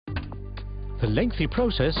The lengthy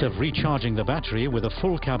process of recharging the battery with a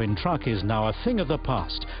full cabin truck is now a thing of the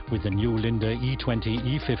past with the new Linde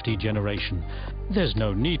E20-E50 generation. There's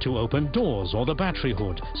no need to open doors or the battery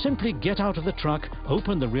hood. Simply get out of the truck,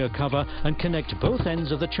 open the rear cover and connect both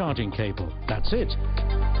ends of the charging cable. That's it.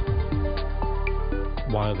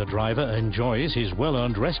 While the driver enjoys his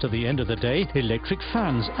well-earned rest at the end of the day, electric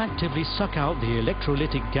fans actively suck out the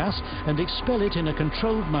electrolytic gas and expel it in a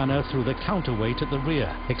controlled manner through the counterweight at the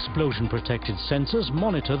rear. Explosion-protected sensors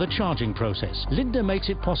monitor the charging process. Linde makes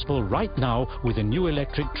it possible right now with a new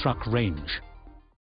electric truck range.